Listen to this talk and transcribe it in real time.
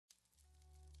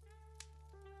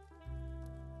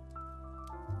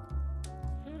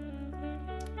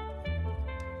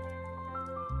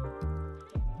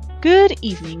Good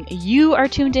evening. You are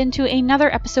tuned in to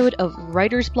another episode of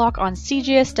Writer's Block on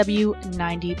CJSW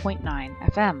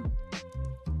 90.9 FM.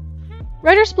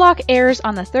 Writer's Block airs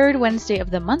on the third Wednesday of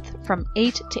the month from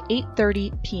 8 to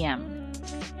 8:30 p.m.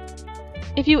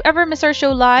 If you ever miss our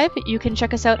show live, you can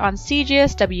check us out on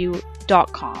cjsw.com.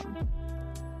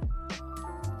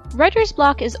 Writer's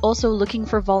Block is also looking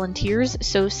for volunteers,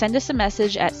 so send us a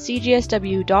message at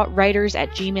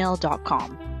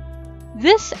cjsw.writers@gmail.com.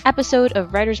 This episode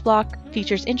of Writer's Block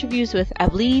features interviews with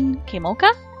Avleen K Mohka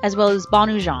as well as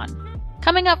Bänoo Zan.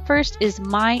 Coming up first is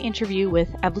my interview with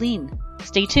Avleen.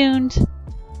 Stay tuned.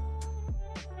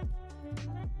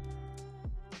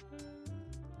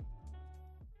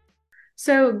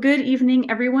 So, good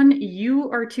evening, everyone. You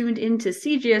are tuned in to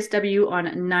CJSW on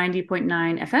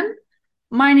 90.9 FM.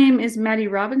 My name is Maddie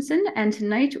Robinson, and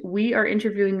tonight we are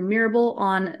interviewing Mirabel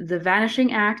on the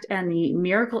Vanishing Act and the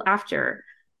Miracle After.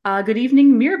 Good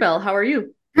evening, Mirabel. How are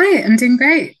you? Hi, I'm doing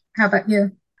great. How about you?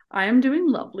 I am doing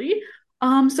lovely.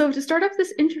 So to start off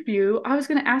this interview, I was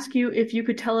going to ask you if you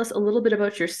could tell us a little bit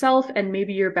about yourself and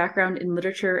maybe your background in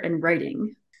literature and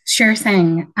writing. Sure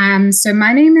thing. So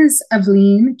my name is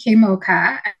Avleen K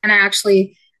Mohka, and I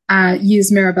actually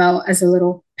use Mirabel as a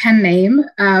little pen name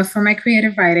for my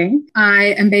creative writing.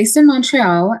 I am based in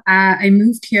Montreal. I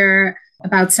moved here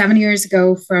about 7 years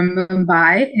ago from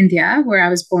Mumbai, India, where I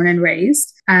was born and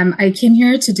raised. I came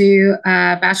here to do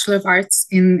a Bachelor of Arts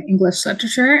in English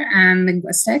Literature and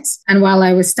Linguistics. And while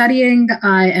I was studying,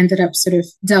 I ended up sort of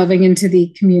delving into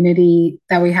the community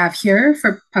that we have here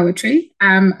for poetry.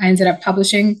 I ended up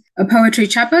publishing a poetry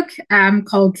chapbook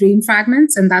called Dream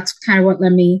Fragments, and that's kind of what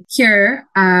led me here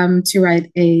to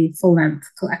write a full-length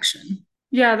collection.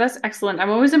 Yeah, that's excellent. I'm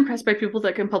always impressed by people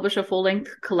that can publish a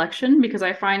full-length collection because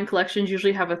I find collections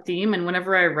usually have a theme, and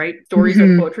whenever I write stories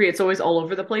or poetry, it's always all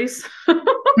over the place.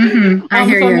 I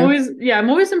hear you. I'm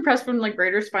always impressed when like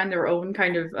writers find their own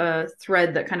kind of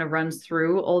thread that kind of runs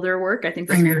through all their work. I think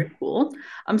that's very cool.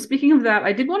 Speaking of that,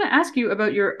 I did want to ask you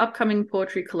about your upcoming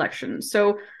poetry collection.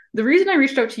 So the reason I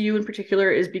reached out to you in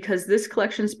particular is because this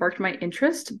collection sparked my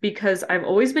interest, because I've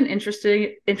always been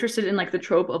interested in like the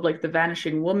trope of like the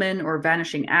vanishing woman or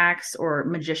vanishing acts or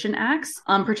magician acts,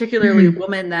 particularly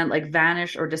women that like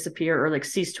vanish or disappear or like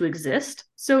cease to exist.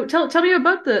 So tell me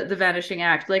about the vanishing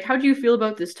act. Like, how do you feel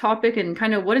about this topic, and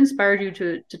kind of what inspired you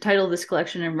to title this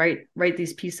collection and write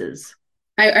these pieces?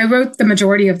 I wrote the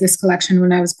majority of this collection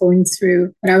when I was going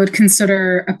through what I would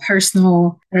consider a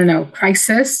personal,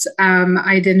 crisis.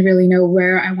 I didn't really know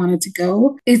where I wanted to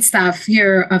go. It's that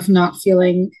fear of not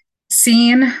feeling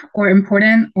seen or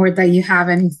important, or that you have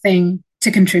anything to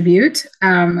contribute.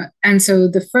 And so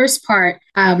the first part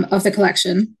of the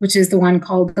collection, which is the one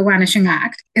called The Vanishing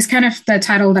Act, is kind of the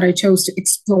title that I chose to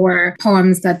explore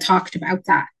poems that talked about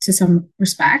that to some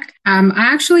respect. I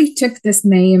actually took this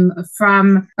name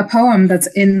from a poem that's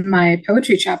in my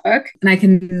poetry chapbook, and I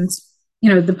can,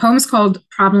 the poem's called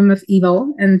Problem of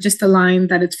Evil. And just the line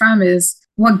that it's from is,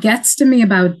 "What gets to me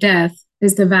about death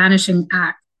is the vanishing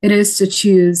act. It is to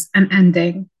choose an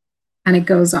ending." And it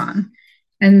goes on.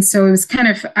 And so it was kind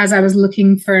of, as I was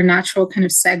looking for a natural kind of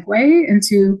segue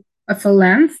into a full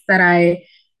length, that I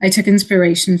took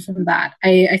inspiration from that.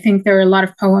 I think there are a lot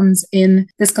of poems in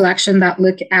this collection that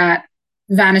look at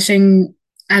vanishing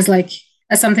as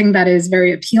something that is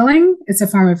very appealing. It's a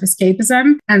form of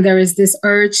escapism. And there is this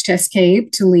urge to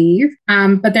escape, to leave.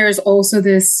 But there is also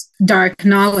this dark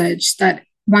knowledge that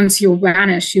once you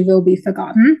vanish, you will be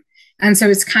forgotten. And so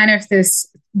it's kind of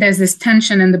there's this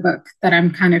tension in the book that I'm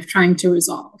kind of trying to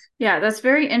resolve. Yeah, that's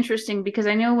very interesting, because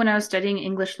I know when I was studying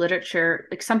English literature,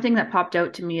 like something that popped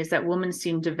out to me is that women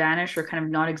seem to vanish or kind of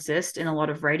not exist in a lot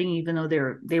of writing, even though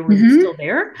they were still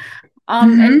there.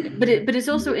 But it's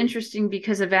also interesting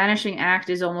because a vanishing act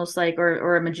is almost like,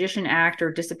 or a magician act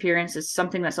or disappearance is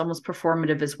something that's almost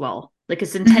performative as well. Like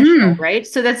it's intentional, right?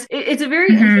 So it's a very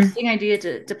interesting idea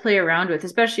to play around with,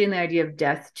 especially in the idea of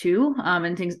death too,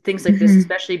 and things like this,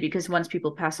 especially because once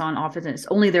people pass on, often it's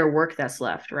only their work that's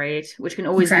left, right? Which can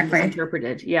always be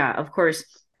misinterpreted. Yeah, of course.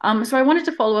 So I wanted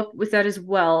to follow up with that as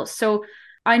well. So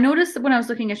I noticed that when I was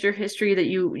looking at your history that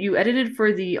you edited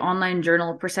for the online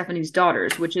journal Persephone's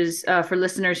Daughters, which is, for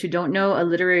listeners who don't know, a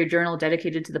literary journal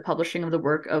dedicated to the publishing of the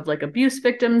work of like abuse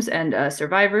victims and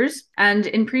survivors. And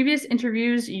in previous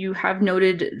interviews, you have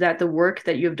noted that the work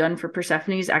that you have done for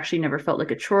Persephone's actually never felt like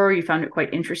a chore. You found it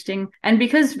quite interesting. And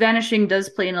because vanishing does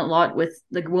play in a lot with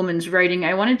like women's writing,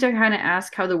 I wanted to kind of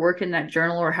ask how the work in that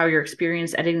journal, or how your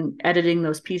experience editing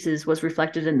those pieces, was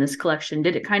reflected in this collection.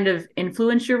 Did it kind of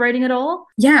influence your writing at all?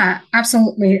 Yeah,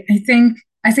 absolutely.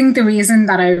 I think the reason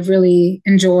that I really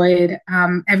enjoyed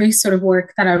every sort of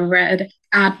work that I read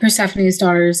at Persephone's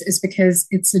Daughters is because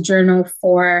it's a journal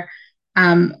for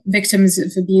victims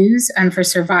of abuse and for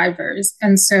survivors.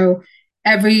 And so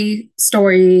every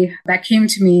story that came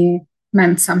to me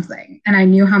meant something. And I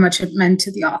knew how much it meant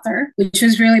to the author, which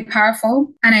was really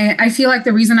powerful. And I feel like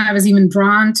the reason I was even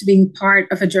drawn to being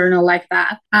part of a journal like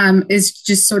that is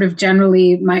just sort of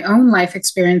generally my own life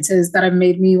experiences that have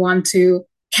made me want to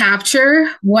capture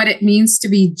what it means to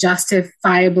be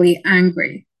justifiably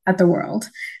angry at the world.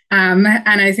 And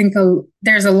I think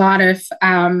there's a lot of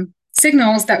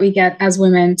signals that we get as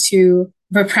women to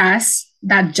repress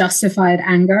that justified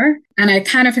anger. And I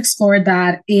kind of explored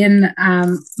that in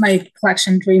my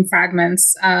collection, Dream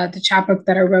Fragments, the chapbook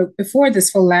that I wrote before this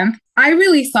full length. I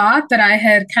really thought that I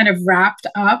had kind of wrapped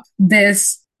up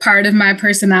this part of my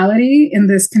personality in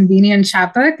this convenient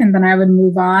chapbook, and then I would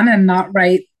move on and not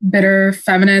write bitter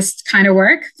feminist kind of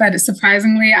work. But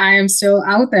surprisingly, I am still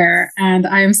out there and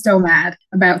I am still mad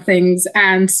about things.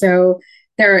 And so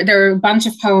there are a bunch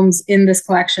of poems in this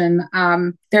collection.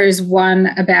 There is one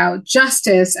about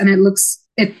justice, and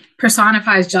it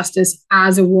personifies justice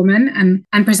as a woman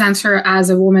and presents her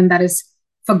as a woman that is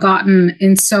forgotten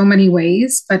in so many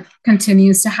ways, but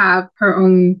continues to have her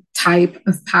own type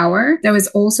of power. There was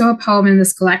also a poem in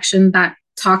this collection that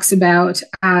talks about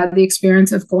the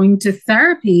experience of going to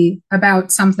therapy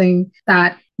about something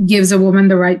that gives a woman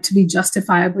the right to be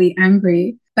justifiably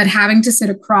angry, but having to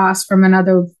sit across from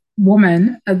another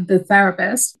woman, the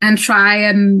therapist, and try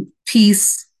and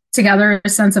piece together a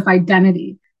sense of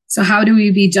identity. So how do we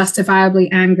be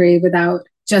justifiably angry without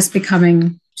just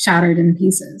becoming shattered in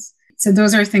pieces? So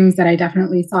those are things that I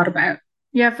definitely thought about.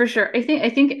 Yeah, for sure. I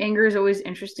think anger is always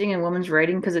interesting in women's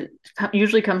writing because it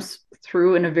usually comes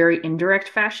through in a very indirect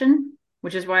fashion,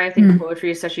 which is why I think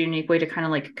poetry is such a unique way to kind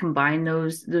of like combine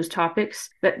those topics.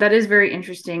 That is very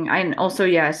interesting. And also,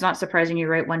 yeah, it's not surprising you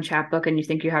write one chapbook and you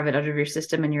think you have it out of your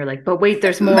system and you're like, but wait,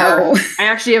 there's more. No. I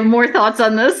actually have more thoughts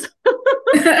on this.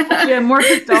 Actually, I'm more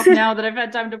pissed off now that I've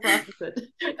had time to process it.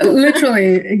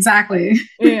 Literally, exactly.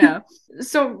 Yeah.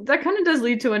 So that kind of does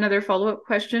lead to another follow-up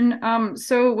question.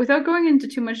 So without going into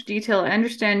too much detail, I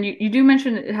understand you do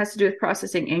mention it has to do with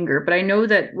processing anger, but I know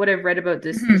that what I've read about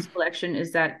this collection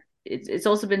is that it's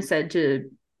also been said to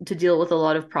deal with a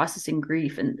lot of processing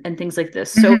grief and things like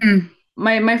this. So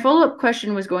my follow-up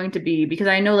question was going to be, because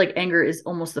I know like anger is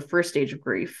almost the first stage of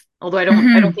grief, although I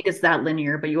don't think it's that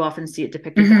linear, but you often see it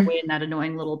depicted that way in that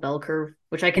annoying little bell curve,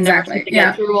 which I can never seem to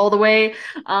get through all the way.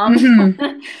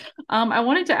 I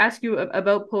wanted to ask you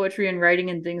about poetry and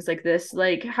writing and things like this.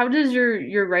 Like, how does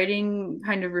your writing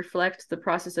kind of reflect the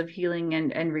process of healing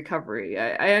and recovery?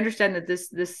 I understand that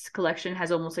this collection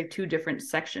has almost like two different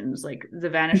sections, like the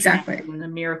vanishing and the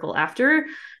miracle after.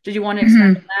 Did you want to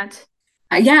expand on that?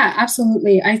 Yeah,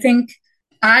 absolutely. I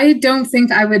don't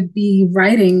think I would be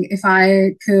writing if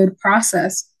I could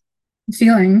process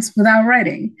feelings without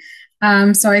writing.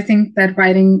 So I think that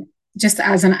writing, just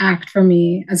as an act for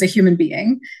me as a human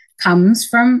being, comes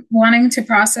from wanting to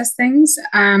process things.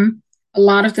 A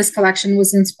lot of this collection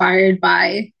was inspired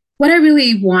by what I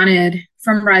really wanted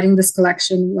from writing this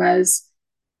collection was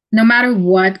no matter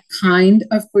what kind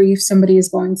of grief somebody is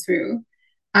going through,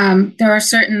 there are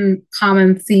certain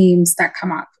common themes that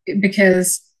come up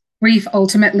because grief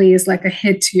ultimately is like a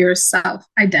hit to your self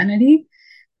identity.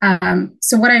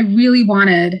 So, what I really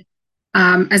wanted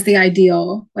as the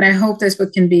ideal, what I hope this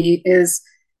book can be, is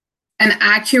an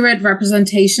accurate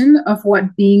representation of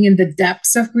what being in the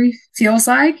depths of grief feels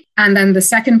like. And then the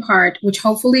second part, which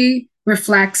hopefully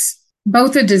reflects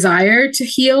both a desire to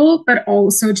heal, but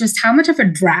also just how much of a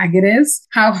drag it is,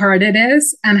 how hard it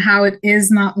is, and how it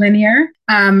is not linear.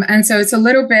 And so it's a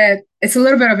little bit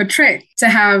of a trick to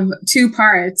have two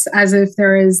parts, as if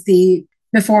there is the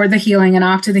before the healing and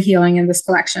after the healing in this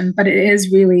collection. But it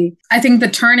is really, I think the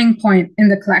turning point in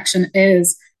the collection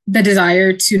is the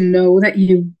desire to know that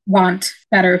you want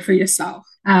better for yourself.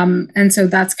 And so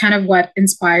that's kind of what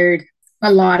inspired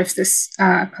a lot of this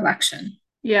collection.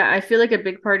 Yeah, I feel like a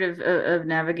big part of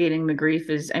navigating the grief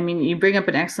is, I mean, you bring up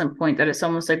an excellent point that it's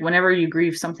almost like whenever you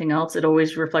grieve something else, it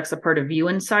always reflects a part of you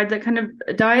inside that kind of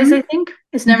dies, I think.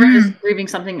 It's never just grieving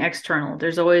something external.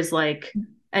 There's always like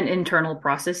an internal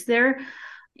process there.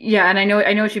 Yeah, and I know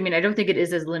what you mean. I don't think it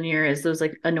is as linear as those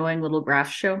like annoying little graphs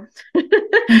show.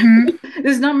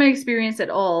 This is not my experience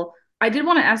at all. I did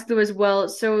want to ask though as well.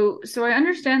 So I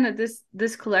understand that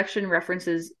this collection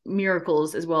references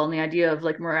miracles as well, and the idea of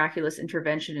like miraculous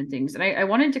intervention and things. And I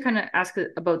wanted to kind of ask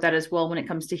about that as well when it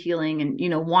comes to healing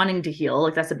and wanting to heal.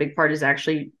 Like that's a big part, is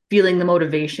actually feeling the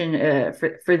motivation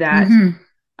for that.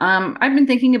 I've been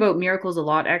thinking about miracles a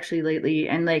lot actually lately,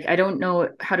 and like I don't know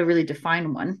how to really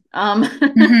define one.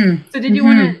 Mm-hmm. So did you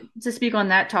want Mm-hmm. to speak on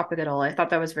that topic at all? I thought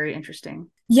that was very interesting.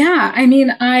 Yeah, I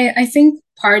mean, I think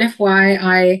part of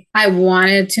why I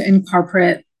wanted to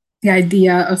incorporate the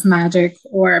idea of magic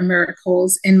or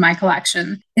miracles in my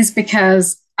collection is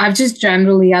because I've just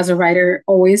generally, as a writer,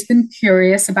 always been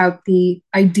curious about the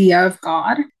idea of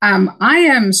God. I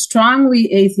am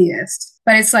strongly atheist,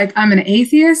 but it's like I'm an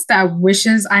atheist that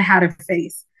wishes I had a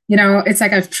faith. You know, it's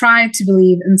like I've tried to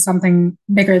believe in something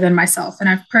bigger than myself, and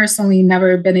I've personally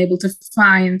never been able to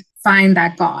find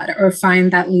that God or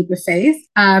find that leap of faith.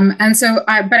 And so,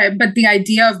 but the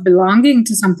idea of belonging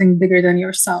to something bigger than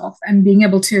yourself and being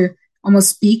able to almost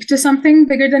speak to something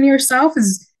bigger than yourself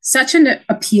is such an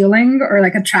appealing or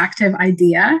like attractive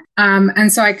idea.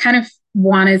 And so I kind of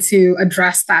wanted to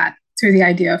address that through the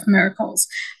idea of miracles.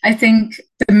 I think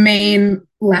the main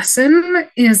lesson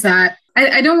is that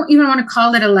I don't even want to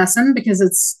call it a lesson because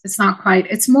it's not quite.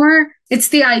 It's more it's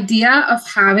the idea of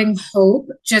having hope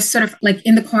just sort of like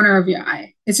in the corner of your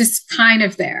eye. It's just kind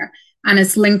of there and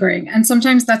it's lingering. And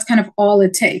sometimes that's kind of all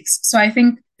it takes. So I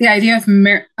think the idea of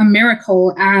a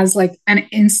miracle as like an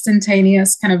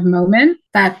instantaneous kind of moment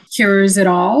that cures it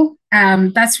all,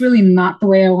 that's really not the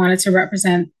way I wanted to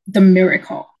represent the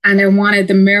miracle. And I wanted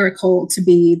the miracle to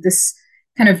be this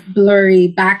kind of blurry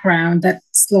background that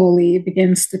slowly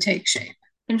begins to take shape.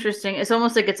 Interesting. It's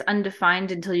almost like it's undefined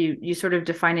until you sort of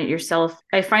define it yourself.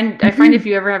 I find if Mm-hmm.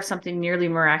 you ever have something nearly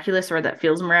miraculous or that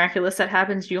feels miraculous that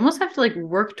happens, you almost have to like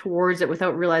work towards it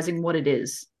without realizing what it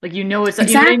is. Like it's you know what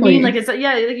I mean? Like Exactly. it's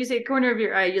yeah, like you say, corner of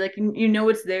your eye. You know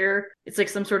it's there. It's like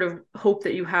some sort of hope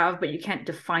that you have, but you can't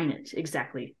define it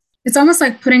exactly. It's almost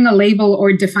like putting a label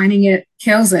or defining it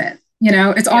kills it. You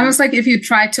know, it's Yeah. almost like if you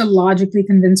try to logically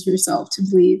convince yourself to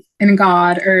believe in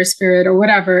God or spirit or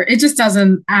whatever, it just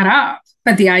doesn't add up.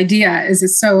 But the idea is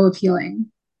it's so appealing.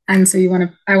 And so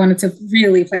I wanted to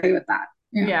really play with that.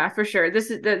 Yeah. Yeah, for sure. This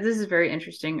is very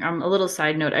interesting. A little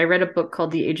side note: I read a book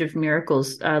called The Age of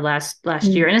Miracles last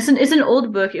year, Mm. and it's an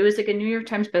old book. It was like a New York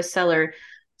Times bestseller.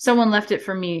 Someone left it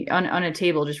for me on a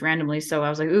table just randomly, so I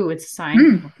was like, "Ooh, it's a sign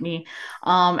Mm. from me."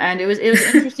 And it was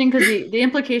interesting because the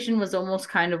implication was almost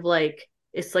kind of like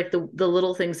it's like the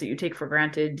little things that you take for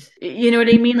granted. You know what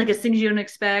I mean? Like it's things you don't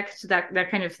expect, that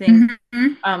kind of thing.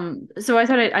 Mm-hmm. So I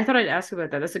thought I'd ask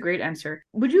about that. That's a great answer.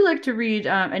 Would you like to read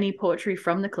any poetry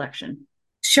from the collection?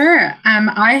 Sure.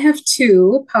 I have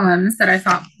two poems that I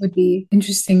thought would be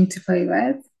interesting to play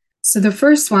with. So the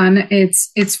first one,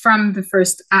 it's from the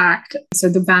first act, so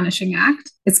the Vanishing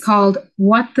Act. It's called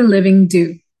What the Living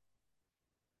Do.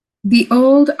 The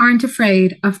old aren't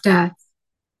afraid of death.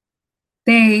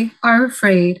 They are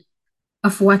afraid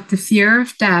of what the fear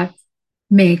of death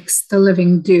makes the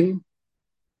living do.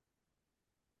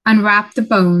 Unwrap the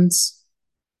bones,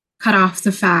 cut off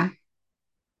the fat,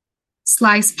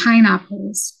 slice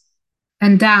pineapples,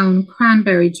 and down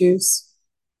cranberry juice.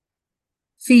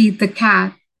 Feed the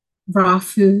cat raw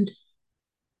food.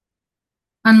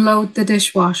 Unload the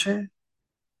dishwasher.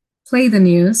 Play the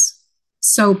news,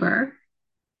 sober,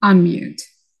 on mute.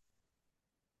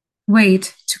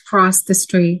 Wait to cross the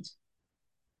street,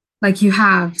 like you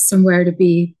have somewhere to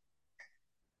be.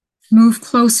 Move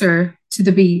closer to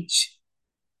the beach.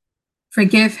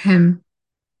 Forgive him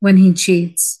when he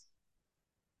cheats.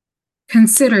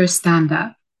 Consider stand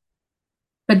up,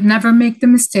 but never make the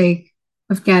mistake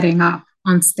of getting up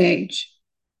on stage.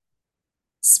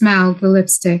 Smell the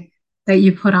lipstick that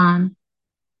you put on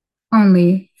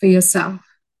only for yourself.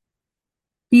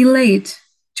 Be late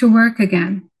to work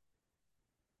again.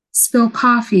 Spill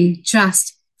coffee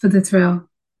just for the thrill.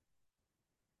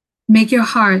 Make your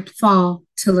heart fall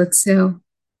till it's still.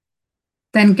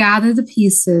 Then gather the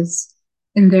pieces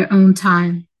in their own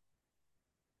time.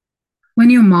 When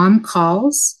your mom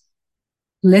calls,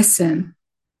 listen.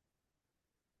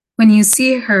 When you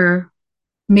see her,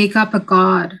 make up a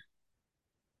god.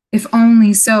 If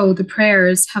only so the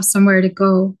prayers have somewhere to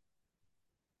go.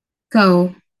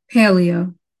 Go,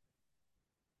 paleo.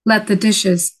 Let the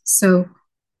dishes soak.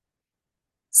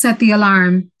 Set the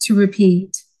alarm to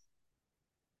repeat.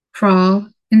 Crawl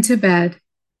into bed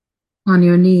on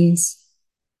your knees.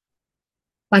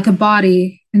 Like a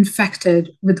body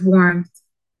infected with warmth.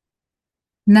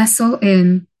 Nestle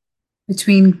in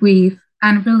between grief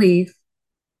and relief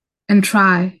and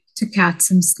try to catch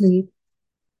some sleep.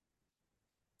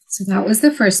 So that was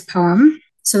the first poem.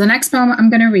 So the next poem I'm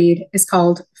going to read is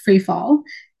called Free Fall.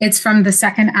 It's from the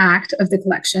second act of the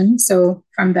collection, so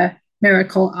from the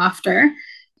Miracle After.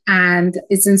 And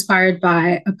it's inspired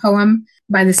by a poem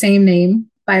by the same name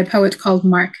by a poet called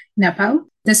Mark Nepo.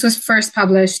 This was first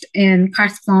published in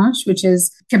Carte Blanche, which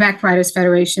is Quebec Writers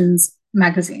Federation's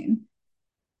magazine.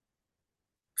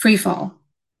 Freefall.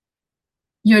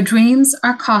 Your dreams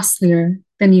are costlier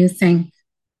than you think.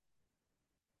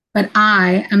 But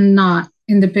I am not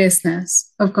in the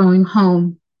business of going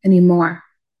home anymore.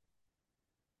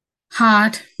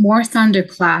 Hot, more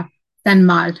thunderclap than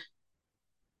mud.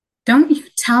 Don't you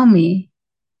tell me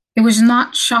it was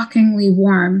not shockingly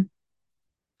warm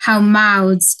how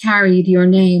mouths carried your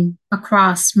name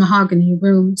across mahogany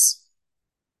rooms.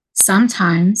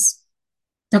 Sometimes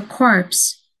the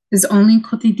corpse is only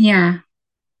quotidien.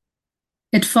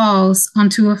 It falls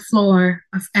onto a floor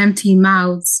of empty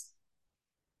mouths.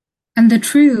 And the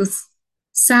truth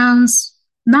sounds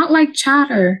not like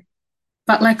chatter,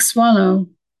 but like swallow.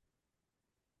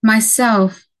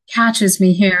 Myself catches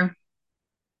me here.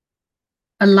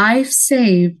 A life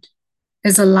saved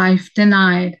is a life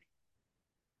denied.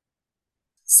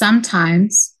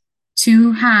 Sometimes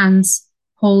two hands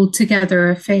hold together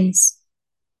a face,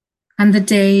 and the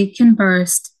day can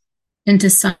burst into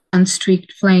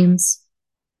sun-streaked flames.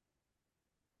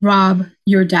 Rob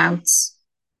your doubts.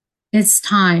 It's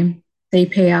time they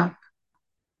pay up.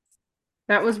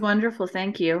 That was wonderful.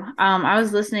 Thank you. I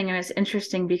was listening and it's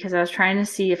interesting because I was trying to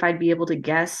see if I'd be able to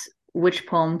guess which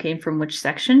poem came from which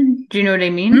section. Do you know what I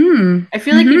mean? I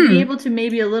feel like you'd be able to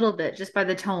maybe a little bit just by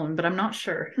the tone, but I'm not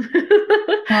sure.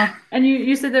 And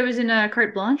you said that was in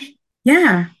Carte Blanche?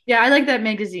 Yeah. Yeah, I like that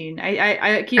magazine. I always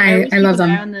I keep love an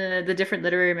eye them. on the different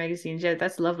literary magazines. Yeah,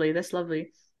 that's lovely. That's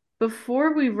lovely.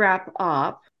 Before we wrap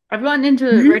up, I've gotten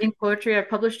into writing poetry. I've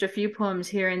published a few poems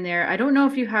here and there. I don't know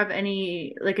if you have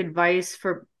any like advice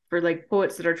for like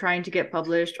poets that are trying to get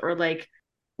published, or like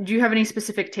do you have any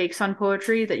specific takes on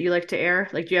poetry that you like to air?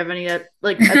 Like do you have any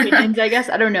like opinions, I guess?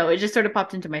 I don't know. It just sort of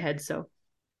popped into my head, so.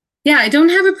 Yeah, I don't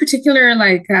have a particular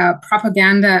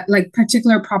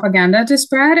particular propaganda to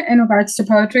spread in regards to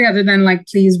poetry, other than like,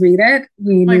 please read it.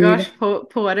 We My need. gosh,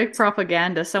 poetic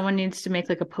propaganda. Someone needs to make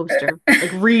like a poster.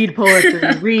 Like read poetry,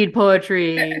 read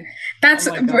poetry. Oh that's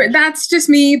my gosh. that's just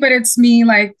me, but it's me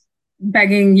like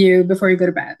begging you before you go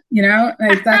to bed. You know,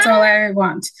 like that's all I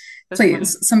want. That's funny.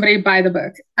 Please, somebody buy the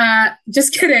book.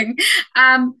 Just kidding.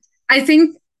 Um, I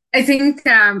think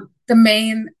the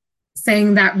main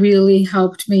thing that really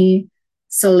helped me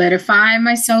solidify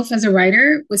myself as a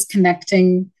writer was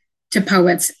connecting to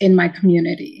poets in my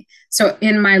community. So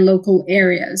in my local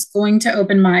areas, going to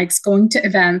open mics, going to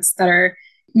events that are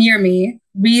near me,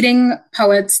 reading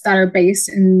poets that are based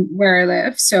in where I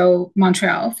live. So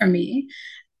Montreal for me.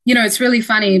 You know, it's really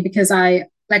funny because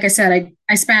like I said,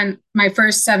 I spent my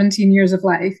first 17 years of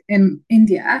life in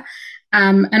India.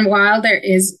 And while there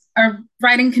is a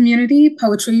writing community,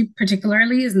 poetry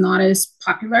particularly is not as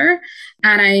popular.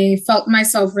 And I felt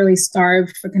myself really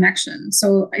starved for connection.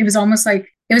 So it was almost like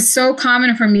it was so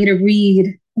common for me to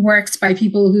read works by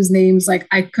people whose names like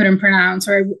I couldn't pronounce,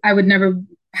 or I would never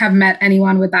have met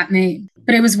anyone with that name.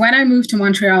 But it was when I moved to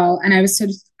Montreal and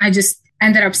I just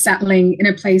ended up settling in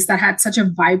a place that had such a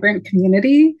vibrant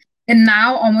community. It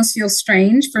now almost feels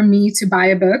strange for me to buy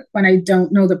a book when I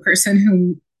don't know the person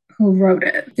who wrote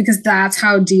it, because that's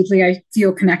how deeply I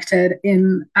feel connected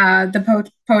in the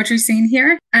poetry scene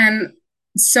here. And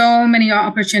so many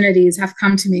opportunities have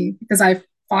come to me because I've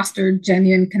fostered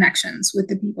genuine connections with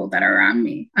the people that are around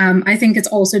me. I think it's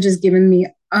also just given me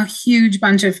a huge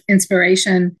bunch of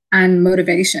inspiration and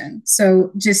motivation.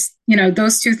 So just, you know,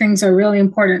 those two things are really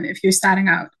important if you're starting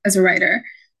out as a writer.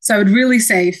 So I would really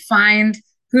say find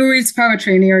who reads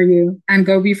poetry near you and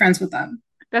go be friends with them.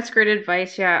 That's great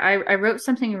advice. Yeah, I wrote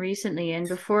something recently, and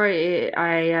before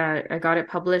I got it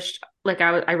published, like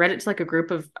I read it to like a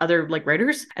group of other like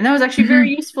writers, and that was actually very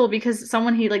useful because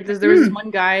someone he like there was this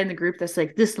one guy in the group that's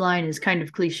like, this line is kind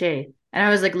of cliche, and I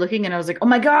was like looking and I was like, oh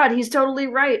my god, he's totally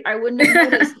right. I wouldn't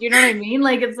have noticed. You know what I mean?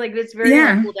 Like it's very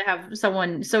helpful to have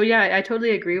someone. So yeah, I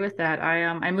totally agree with that.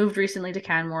 I moved recently to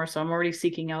Canmore, so I'm already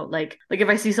seeking out like if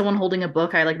I see someone holding a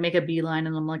book, I like make a beeline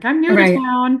and I'm like, I'm new to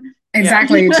town.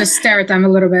 Exactly. Yeah. Just stare at them a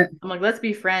little bit. I'm like, let's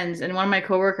be friends. And one of my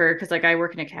coworker, because like I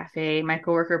work in a cafe, my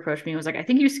coworker approached me and was like, I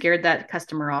think you scared that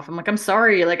customer off. I'm like, I'm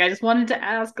sorry. Like, I just wanted to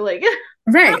ask, like,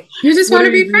 right. You just what want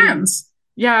are to you be reading? friends.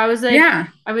 Yeah, Yeah.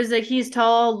 I was like, he's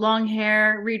tall, long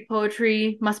hair, read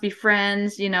poetry, must be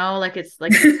friends, you know, like it's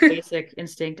like a basic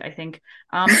instinct, I think.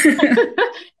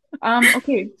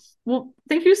 Okay. Well,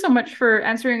 thank you so much for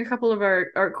answering a couple of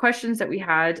our questions that we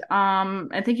had.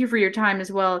 And thank you for your time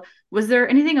as well. Was there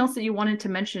anything else that you wanted to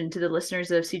mention to the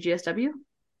listeners of CGSW?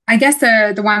 I guess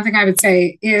the one thing I would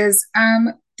say is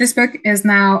this book is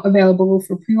now available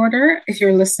for pre-order if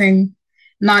you're listening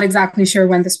Not exactly sure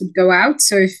when this would go out.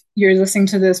 So if you're listening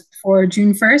to this before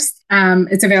June 1st,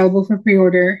 it's available for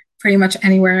pre-order pretty much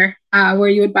anywhere where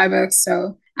you would buy books.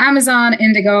 So Amazon,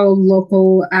 Indigo,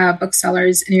 local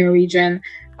booksellers in your region.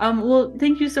 Well,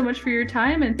 thank you so much for your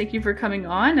time, and thank you for coming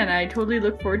on. And I totally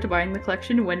look forward to buying the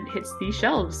collection when it hits these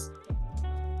shelves.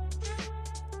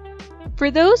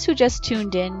 For those who just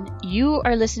tuned in, you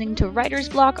are listening to Writer's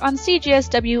Block on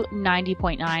CJSW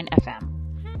 90.9 FM.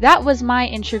 That was my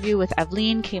interview with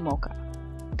Avleen K Mohka.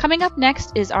 Coming up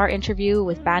next is our interview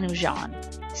with Bänoo Zan.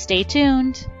 Stay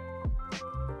tuned.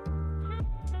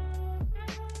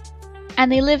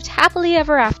 And they lived happily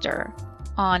ever after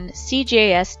on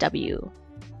CJSW.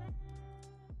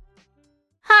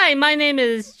 Hi, my name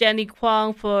is Jenny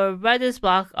Kwong for Writer's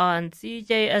Block on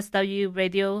CJSW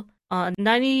Radio on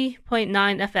 90.9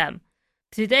 FM.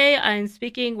 Today I'm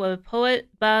speaking with poet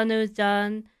Bänoo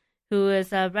Zan, who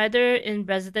is a writer in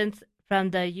residence from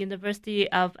the University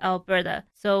of Alberta.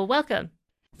 So welcome.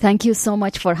 Thank you so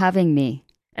much for having me.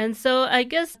 And so I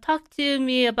guess talk to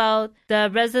me about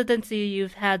the residency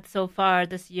you've had so far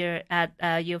this year at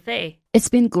U of A. It's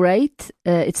been great.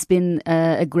 It's been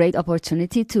a great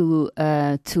opportunity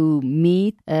to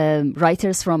meet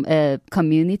writers from a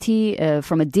community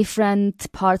from a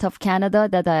different part of Canada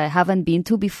that I haven't been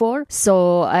to before.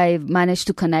 So I've managed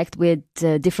to connect with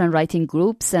different writing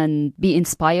groups and be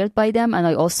inspired by them. And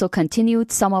I also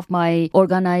continued some of my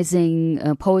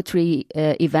organizing poetry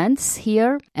events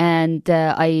here. And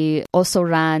I also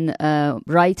ran a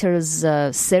writers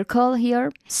circle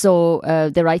here. So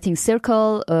the writing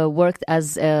circle worked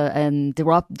as a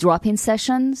drop-in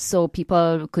session, so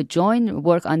people could join,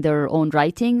 work on their own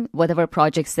writing, whatever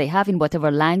projects they have in whatever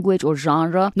language or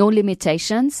genre, no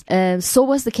limitations. So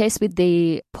was the case with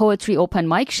the poetry open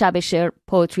mic, Shab Sher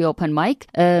poetry open mic.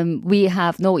 We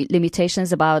have no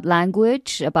limitations about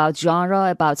language, about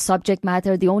genre, about subject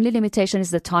matter. The only limitation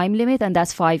is the time limit, and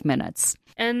that's 5 minutes.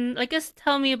 And I guess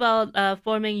tell me about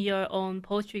forming your own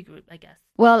poetry group, I guess.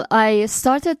 Well, I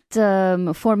started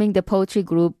forming the poetry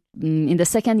group in the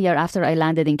second year after I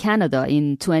landed in Canada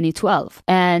in 2012.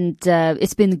 And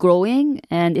it's been growing,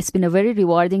 and it's been a very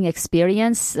rewarding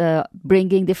experience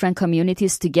bringing different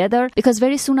communities together, because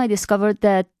very soon I discovered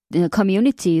that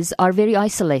communities are very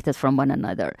isolated from one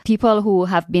another. People who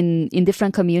have been in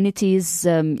different communities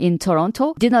in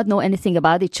Toronto did not know anything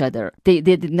about each other. They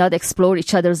did not explore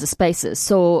each other's spaces.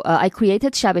 So I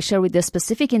created Shab Sher with the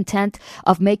specific intent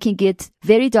of making it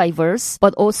very diverse,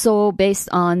 but also based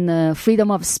on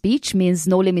freedom of speech, means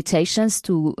no limitations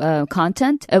to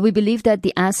content. We believe that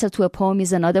the answer to a poem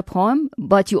is another poem,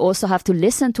 but you also have to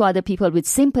listen to other people with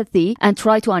sympathy and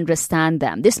try to understand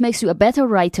them. This makes you a better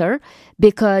writer,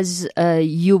 because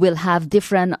you will have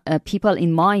different people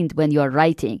in mind when you are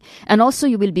writing. And also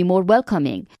you will be more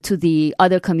welcoming to the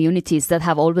other communities that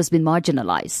have always been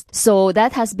marginalized. So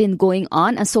that has been going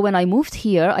on. And so when I moved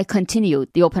here, I continued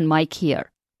the open mic here.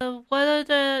 What are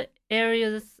the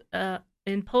areas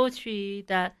in poetry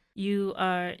that you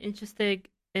are interested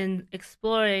in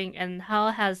exploring, and how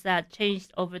has that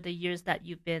changed over the years that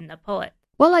you've been a poet?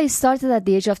 Well, I started at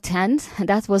the age of 10.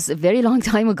 That was a very long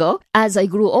time ago. As I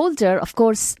grew older, of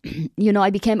course, I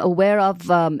became aware of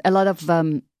a lot of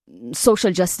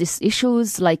social justice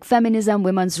issues like feminism,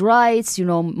 women's rights,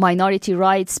 minority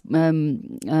rights,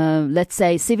 let's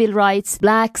say civil rights,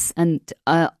 blacks and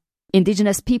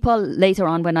Indigenous people later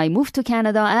on when I moved to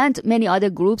Canada, and many other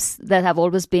groups that have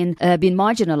always been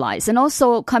marginalized. And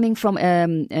also coming from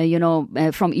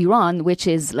from Iran, which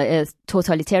is a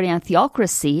totalitarian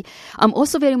theocracy, I'm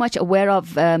also very much aware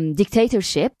of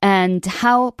dictatorship and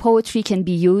how poetry can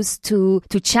be used to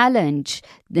challenge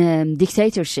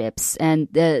dictatorships and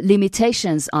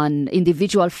limitations on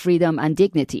individual freedom and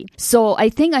dignity. So I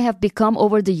think I have become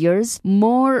over the years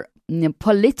more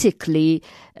politically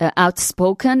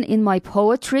outspoken in my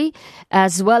poetry,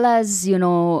 as well as,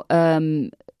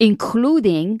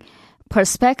 including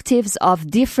perspectives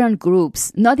of different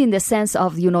groups, not in the sense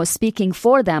of, speaking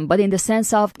for them, but in the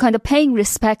sense of kind of paying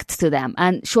respect to them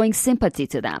and showing sympathy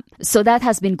to them. So that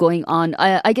has been going on.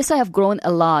 I guess I have grown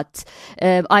a lot.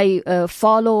 I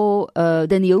follow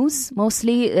the news,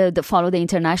 mostly follow the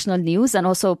international news, and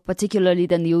also particularly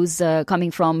the news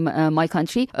coming from my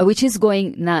country, which is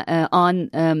going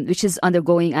which is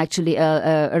undergoing actually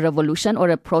a revolution or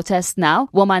a protest now,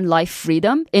 woman life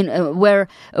freedom, where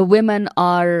women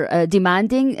are demanding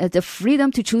demanding the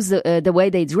freedom to choose the way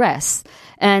they dress.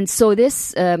 And so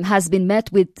this has been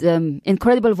met with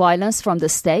incredible violence from the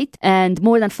state, and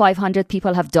more than 500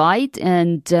 people have died,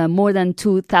 and more than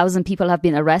 2,000 people have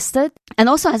been arrested. And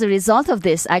also as a result of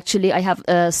this, actually, I have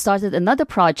started another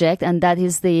project, and that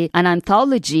is an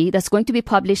anthology that's going to be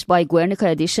published by Guernica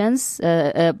Editions,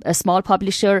 a small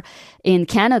publisher in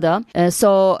Canada.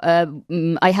 So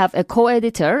I have a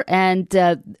co-editor, and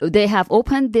they have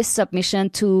opened this submission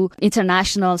to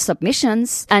international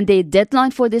submissions, and the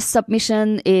deadline for this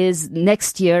submission is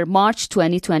next year, March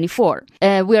 2024.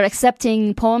 We are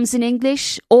accepting poems in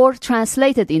English or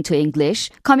translated into English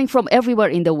coming from everywhere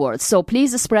in the world. So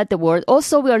please spread the word.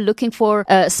 Also, we are looking for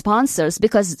sponsors,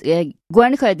 because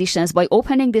Guernica Editions, by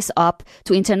opening this up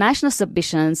to international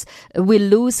submissions, will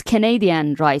lose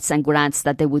Canadian rights and grants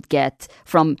that they would get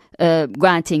from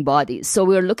granting bodies. So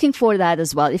we're looking for that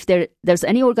as well. If there's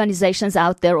any organizations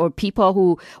out there or people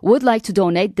who would like to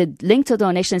donate, the link to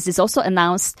donations is also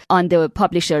announced on the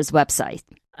publisher's website.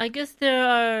 I guess there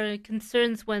are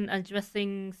concerns when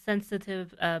addressing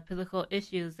sensitive political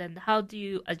issues, and how do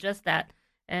you address that?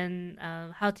 And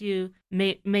how do you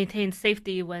maintain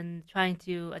safety when trying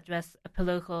to address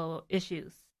political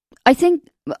issues? I think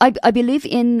I believe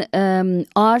in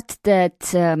art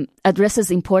that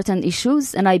addresses important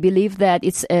issues, and I believe that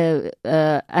it's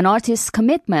an artist's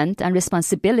commitment and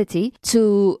responsibility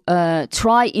to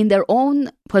try in their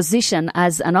own position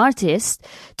as an artist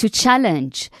to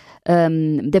challenge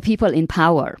the people in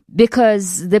power,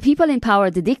 because the people in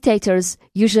power, the dictators,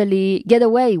 usually get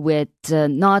away with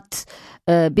not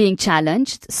being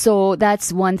challenged. So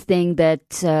that's one thing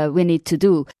that we need to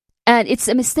do. And it's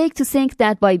a mistake to think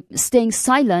that by staying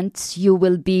silent, you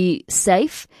will be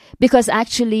safe, because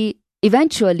actually,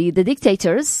 eventually, the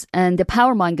dictators and the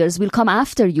power mongers will come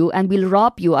after you and will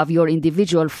rob you of your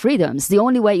individual freedoms. The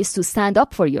only way is to stand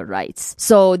up for your rights.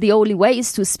 So the only way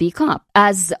is to speak up.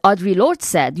 As Audre Lorde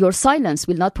said, your silence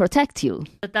will not protect you.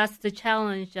 But that's the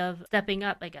challenge of stepping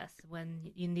up, I guess,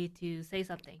 when you need to say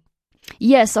something.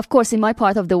 Yes, of course, in my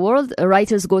part of the world,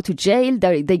 writers go to jail,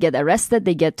 they get arrested,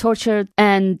 they get tortured,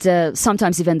 and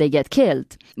sometimes even they get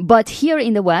killed. But here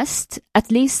in the West, at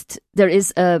least there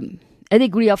is a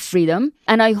degree of freedom.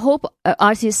 And I hope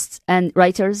artists and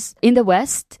writers in the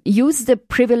West use the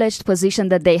privileged position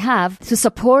that they have to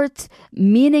support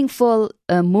meaningful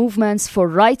movements for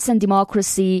rights and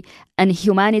democracy and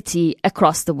humanity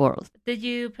across the world. Did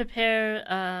you prepare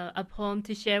a poem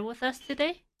to share with us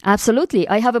today? Absolutely.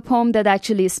 I have a poem that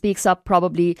actually speaks up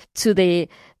probably to the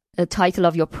title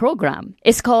of your program.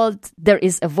 It's called There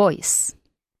Is a Voice.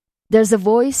 There's a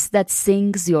voice that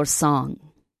sings your song,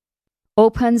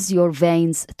 opens your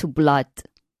veins to blood.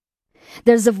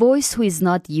 There's a voice who is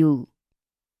not you,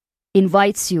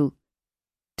 invites you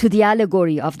to the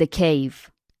allegory of the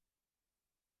cave.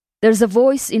 There's a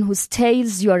voice in whose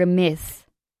tales you are a myth,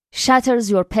 shatters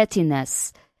your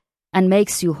pettiness and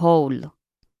makes you whole.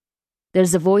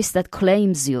 There's a voice that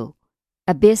claims you,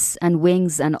 abyss and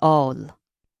wings and all.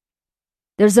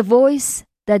 There's a voice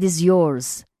that is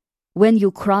yours when you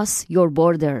cross your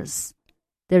borders.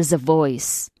 There's a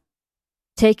voice.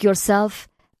 Take yourself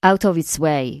out of its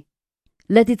way.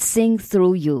 Let it sing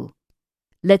through you.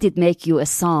 Let it make you a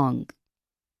song.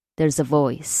 There's a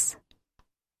voice.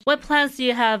 What plans do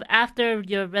you have after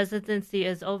your residency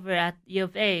is over at U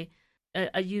of A?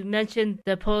 You mentioned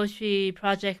the poetry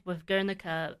project with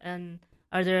Guernica, and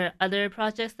are there other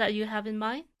projects that you have in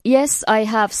mind? Yes, I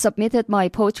have submitted my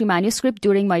poetry manuscript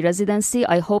during my residency.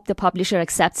 I hope the publisher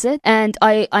accepts it. And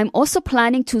I'm also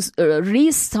planning to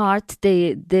restart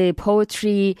the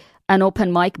poetry and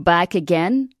open mic back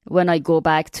again when I go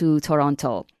back to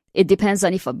Toronto. It depends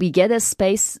on if we get a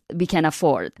space we can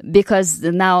afford, because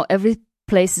now every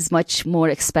place is much more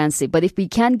expensive. But if we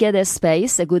can get a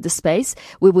space, a good space,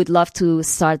 we would love to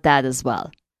start that as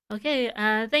well. Okay,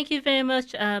 thank you very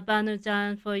much, Bänoo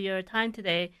Zan, for your time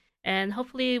today. And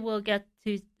hopefully we'll get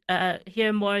to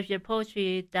hear more of your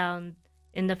poetry down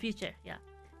in the future. Yeah.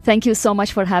 Thank you so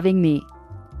much for having me.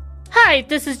 Hi,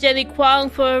 this is Jenny Kwong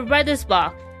for Writer's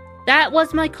Block. That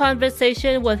was my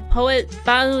conversation with poet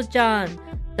Bänoo Zan,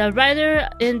 the writer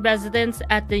in residence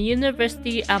at the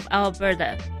University of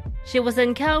Alberta. She was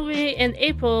in Calgary in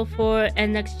April for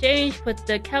an exchange with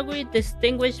the Calgary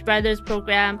Distinguished Writers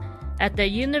Program at the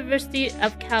University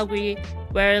of Calgary,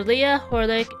 where Leah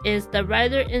Horlick is the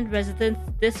writer in residence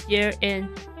this year in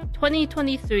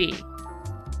 2023.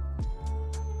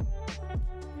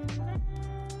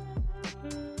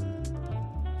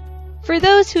 For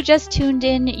those who just tuned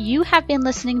in, you have been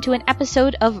listening to an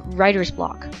episode of Writer's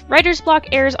Block. Writer's Block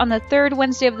airs on the third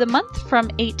Wednesday of the month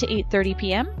from 8 to 8:30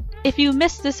 p.m. If you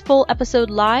missed this full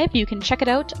episode live, you can check it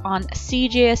out on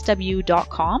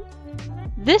cjsw.com.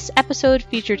 This episode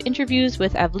featured interviews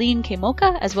with Avleen K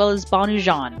Mohka as well as Bänoo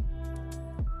Zan.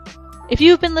 If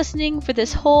you've been listening for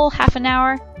this whole half an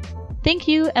hour, thank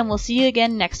you, and we'll see you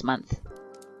again next month.